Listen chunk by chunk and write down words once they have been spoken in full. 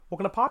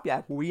Welcome to Pop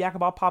Yak, where we yak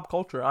about pop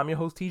culture. I'm your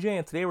host TJ,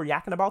 and today we're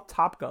yakking about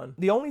Top Gun.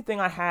 The only thing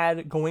I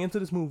had going into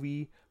this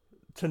movie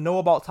to know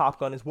about Top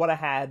Gun is what I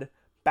had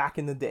back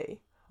in the day.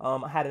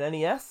 I had an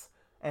NES,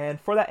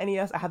 and for that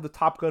NES, I had the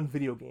Top Gun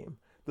video game.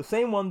 The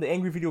same one the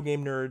Angry Video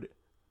Game Nerd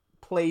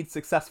played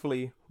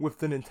successfully with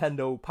the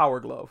Nintendo Power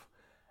Glove.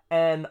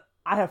 And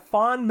I have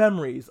fond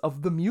memories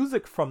of the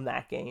music from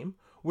that game,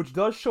 which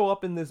does show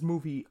up in this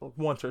movie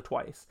once or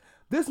twice.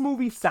 This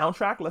movie's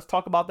soundtrack, let's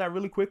talk about that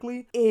really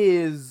quickly,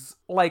 is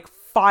like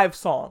 5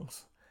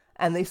 songs.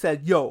 And they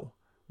said, yo,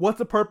 what's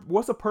a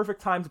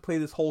perfect time to play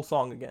this whole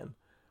song again?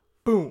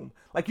 Boom.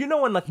 Like, you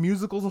know, in like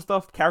musicals and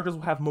stuff, characters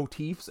will have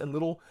motifs and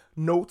little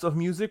notes of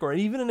music, or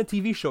even in a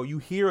TV show, you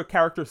hear a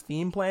character's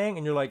theme playing,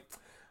 and you're like,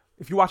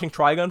 if you're watching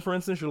Trigun, for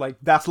instance, you're like,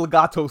 that's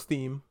Legato's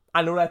theme.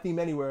 I know that theme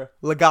anywhere.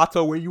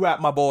 Legato, where you at,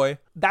 my boy?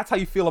 That's how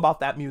you feel about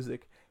that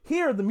music.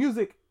 Here, the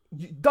music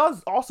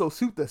does also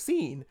suit the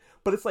scene,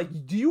 but it's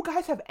like, do you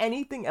guys have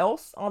anything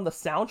else on the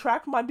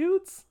soundtrack, my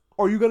dudes?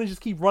 Or are you going to just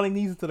keep running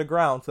these into the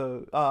ground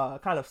to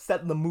kind of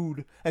set the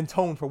mood and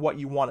tone for what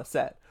you want to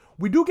set?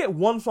 We do get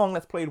one song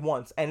that's played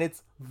once, and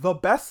it's the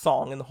best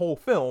song in the whole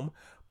film,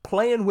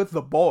 Playing with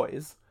the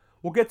Boys.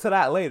 We'll get to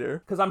that later,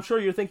 because I'm sure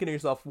you're thinking to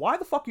yourself, why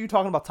the fuck are you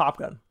talking about Top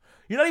Gun?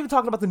 You're not even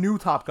talking about the new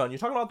Top Gun. You're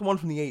talking about the one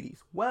from the 80s.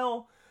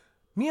 Well,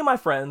 me and my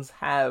friends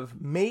have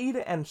made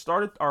and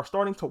are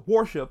starting to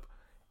worship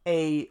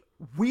a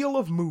wheel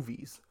of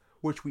movies,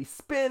 which we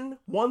spin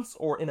once,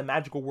 or in a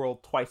magical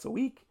world twice a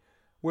week,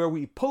 where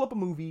we pull up a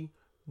movie,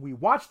 we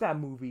watch that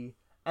movie,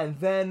 and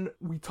then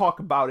we talk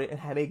about it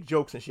and make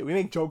jokes and shit. We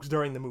make jokes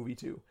during the movie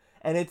too.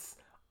 And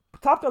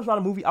Top Gun's not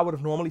a movie I would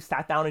have normally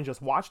sat down and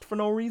just watched for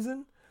no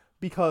reason,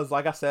 because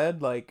like I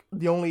said, like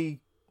the only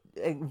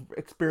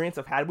experience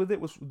I've had with it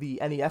was the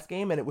NES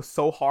game, and it was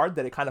so hard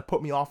that it kind of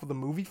put me off of the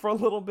movie for a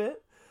little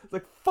bit. It's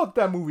like, fuck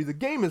that movie, the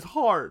game is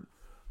hard.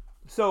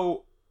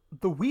 So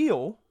the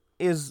wheel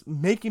is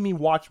making me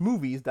watch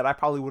movies that I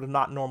probably would have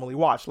not normally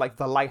watched, like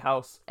The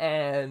Lighthouse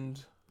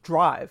and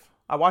Drive.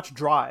 I watched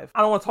Drive. I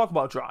don't want to talk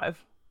about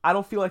Drive. I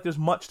don't feel like there's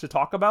much to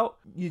talk about.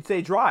 You'd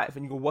say Drive,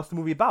 and you go, what's the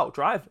movie about?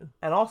 Driving.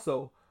 And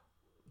also,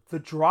 the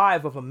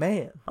drive of a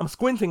man. I'm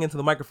squinting into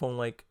the microphone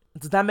like,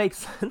 does that make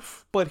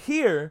sense? But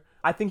here,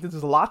 I think that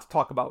there's a lot to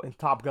talk about in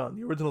Top Gun,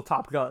 the original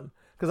Top Gun,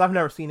 because I've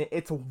never seen it.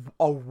 It's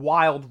a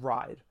wild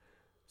ride.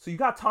 So you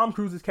got Tom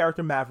Cruise's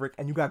character Maverick,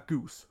 and you got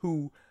Goose,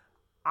 who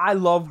I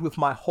loved with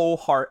my whole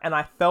heart, and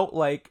I felt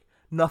like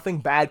nothing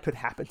bad could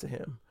happen to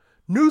him.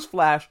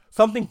 Newsflash,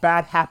 something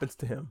bad happens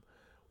to him.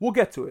 We'll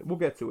get to it.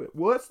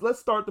 Well, let's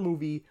start the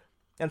movie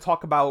and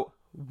talk about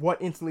what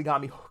instantly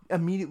got me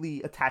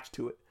immediately attached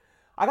to it.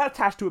 I got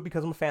attached to it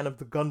because I'm a fan of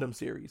the Gundam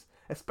series,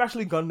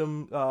 especially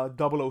Gundam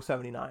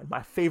 0079,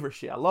 my favorite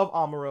shit. I love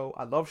Amuro,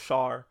 I love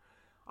Char,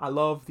 I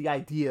love the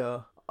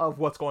idea of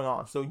what's going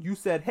on. So you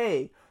said,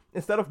 hey,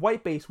 instead of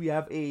White Base, we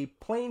have a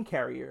plane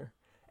carrier,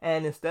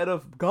 and instead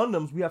of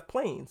Gundams, we have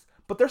planes,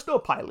 but they're still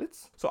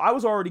pilots. So I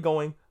was already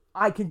going,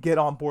 I can get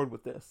on board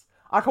with this.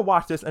 I could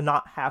watch this and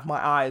not have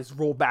my eyes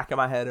roll back in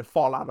my head and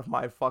fall out of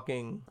my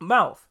fucking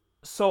mouth.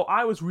 So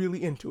I was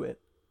really into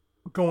it,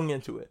 going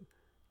into it.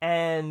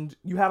 And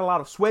you had a lot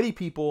of sweaty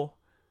people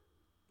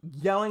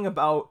yelling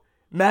about,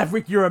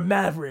 Maverick, you're a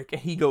maverick.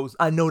 And he goes,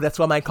 I know, that's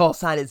why my call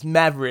sign is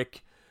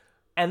Maverick.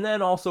 And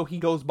then also he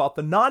goes about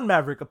the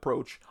non-Maverick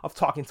approach of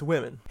talking to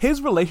women.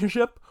 His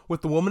relationship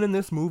with the woman in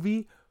this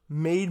movie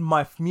made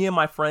me and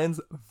my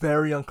friends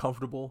very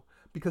uncomfortable,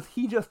 because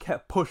he just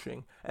kept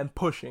pushing and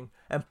pushing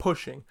and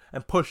pushing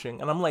and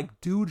pushing. And I'm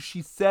like, dude,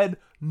 she said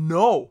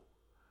no.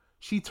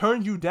 She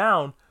turned you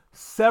down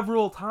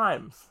several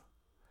times.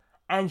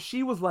 And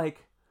she was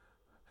like,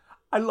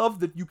 I love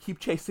that you keep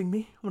chasing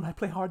me when I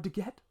play hard to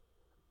get.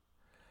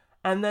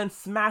 And then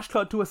smash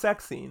cut to a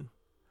sex scene.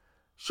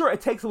 Sure, it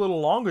takes a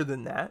little longer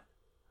than that,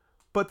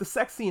 but the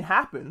sex scene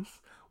happens,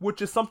 which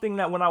is something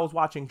that when I was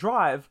watching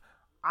Drive,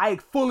 I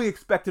fully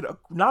expected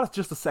not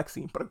just a sex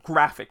scene, but a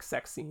graphic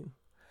sex scene.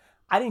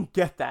 I didn't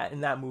get that in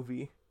that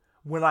movie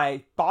when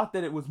I thought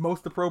that it was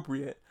most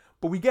appropriate,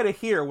 but we get it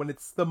here when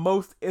it's the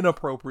most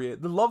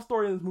inappropriate. The love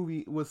story in this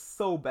movie was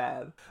so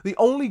bad. The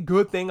only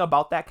good thing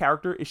about that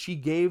character is she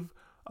gave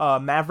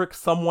Maverick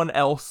someone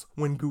else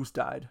when Goose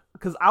died.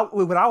 Because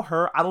without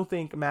her, I don't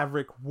think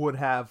Maverick would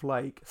have,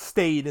 like,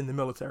 stayed in the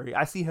military.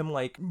 I see him,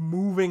 like,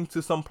 moving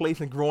to some place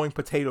and growing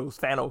potatoes,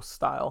 Thanos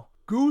style.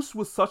 Goose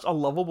was such a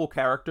lovable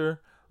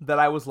character that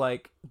I was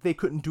like, they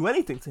couldn't do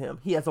anything to him.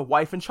 He has a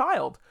wife and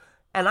child.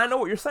 And I know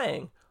what you're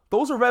saying.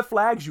 Those are red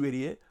flags, you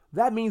idiot.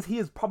 That means he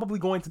is probably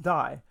going to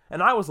die.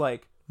 And I was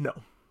like, no.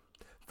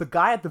 The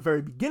guy at the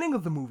very beginning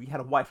of the movie had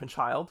a wife and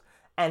child,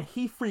 and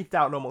he freaked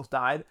out and almost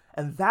died,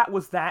 and that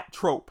was that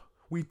trope.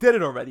 We did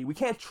it already. We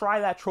can't try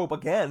that trope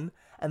again.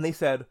 And they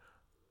said,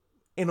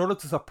 in order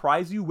to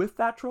surprise you with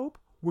that trope,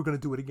 we're going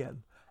to do it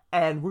again.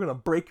 And we're going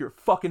to break your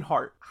fucking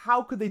heart.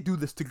 How could they do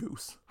this to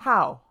Goose?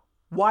 How?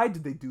 Why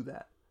did they do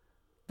that?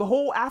 The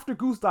whole after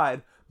Goose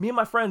died, me and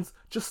my friends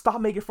just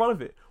stopped making fun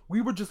of it. We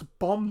were just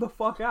bummed the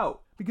fuck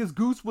out. because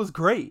Goose was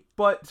great.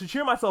 But to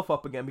cheer myself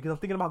up again, because I'm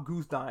thinking about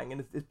Goose dying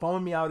and it's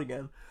bumming me out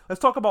again, let's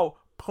talk about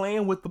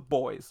Playing with the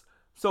Boys.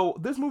 So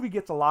this movie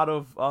gets a lot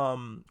of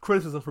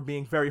criticism for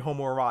being very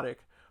homoerotic.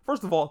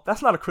 First of all,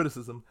 that's not a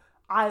criticism.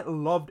 I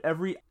loved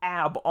every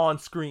ab on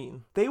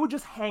screen. They would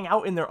just hang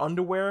out in their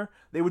underwear.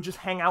 They would just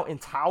hang out in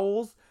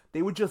towels.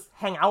 They would just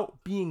hang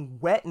out being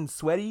wet and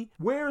sweaty.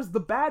 Where's the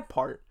bad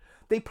part?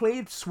 They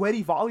played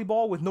sweaty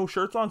volleyball with no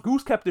shirts on.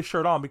 Goose kept his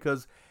shirt on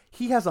because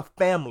he has a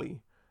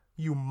family.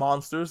 You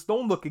monsters,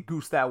 don't look at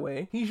Goose that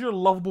way. He's your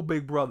lovable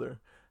big brother.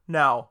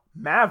 Now,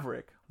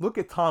 Maverick, look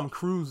at Tom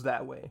Cruise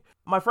that way.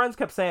 My friends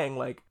kept saying,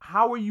 like,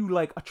 how are you,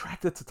 like,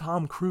 attracted to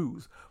Tom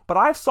Cruise? But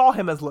I saw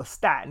him as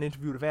Lestat in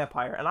Interview with a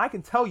Vampire, and I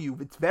can tell you,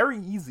 it's very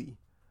easy.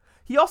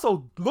 He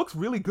also looks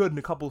really good in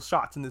a couple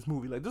shots in this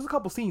movie. Like, there's a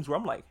couple scenes where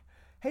I'm like,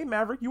 hey,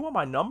 Maverick, you want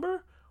my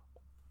number?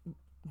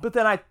 But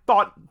then I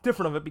thought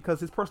different of it because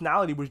his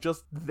personality was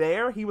just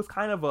there. He was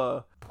kind of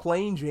a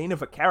plain Jane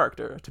of a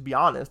character, to be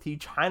honest. He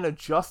kind of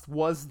just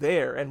was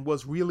there and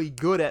was really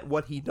good at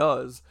what he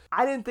does.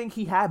 I didn't think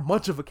he had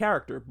much of a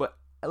character, but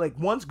like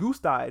once Goose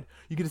died,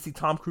 you get to see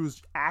Tom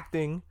Cruise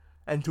acting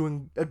and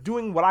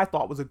doing what I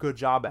thought was a good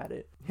job at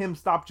it. Him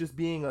stop just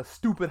being a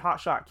stupid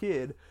hotshot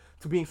kid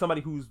to being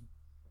somebody who's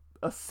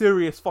a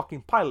serious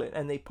fucking pilot,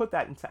 and they put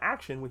that into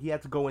action when he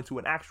had to go into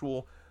an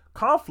actual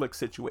conflict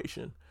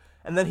situation.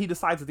 And then he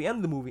decides at the end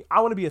of the movie,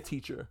 I want to be a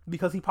teacher,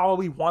 because he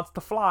probably wants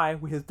to fly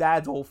with his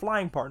dad's old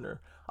flying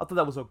partner. I thought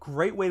that was a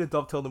great way to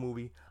dovetail the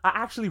movie. I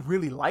actually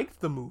really liked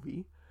the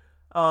movie,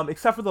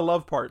 except for the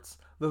love parts.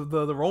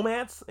 The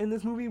romance in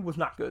this movie was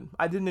not good.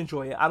 I didn't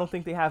enjoy it. I don't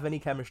think they have any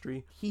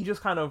chemistry. He just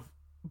kind of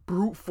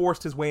brute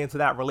forced his way into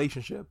that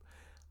relationship.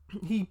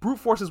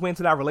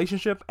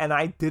 And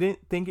I didn't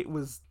think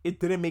it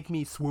didn't make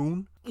me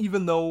swoon,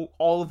 even though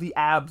all of the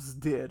abs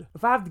did.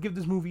 If I have to give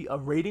this movie a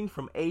rating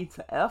from A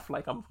to F,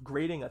 like I'm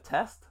grading a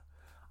test,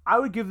 I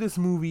would give this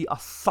movie a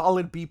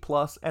solid B+,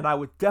 and I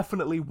would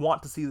definitely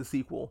want to see the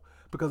sequel,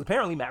 because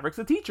apparently Maverick's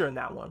a teacher in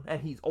that one,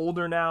 and he's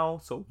older now,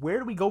 so where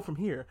do we go from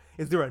here?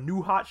 Is there a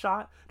new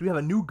hotshot? Do we have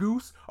a new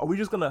Goose? Are we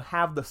just gonna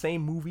have the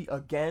same movie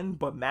again,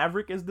 but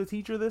Maverick is the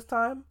teacher this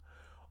time?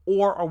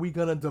 Or are we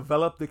going to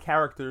develop the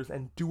characters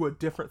and do a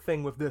different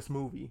thing with this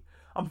movie?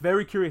 I'm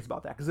very curious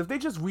about that, because if they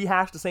just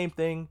rehash the same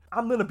thing,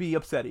 I'm going to be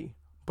upsetty.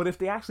 But if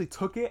they actually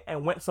took it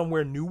and went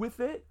somewhere new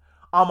with it,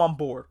 I'm on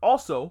board.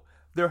 Also,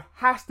 there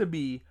has to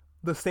be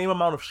the same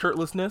amount of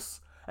shirtlessness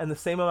and the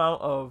same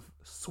amount of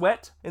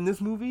sweat in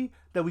this movie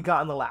that we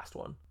got in the last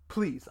one.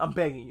 Please, I'm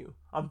begging you.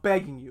 I'm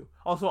begging you.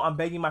 Also, I'm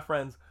begging my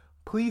friends,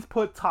 please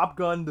put Top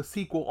Gun, the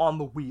sequel, on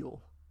the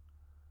wheel.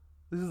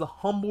 This is a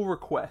humble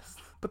request.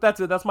 But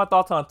that's it. That's my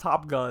thoughts on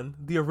Top Gun,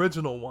 the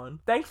original one.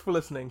 Thanks for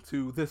listening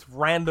to this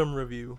random review.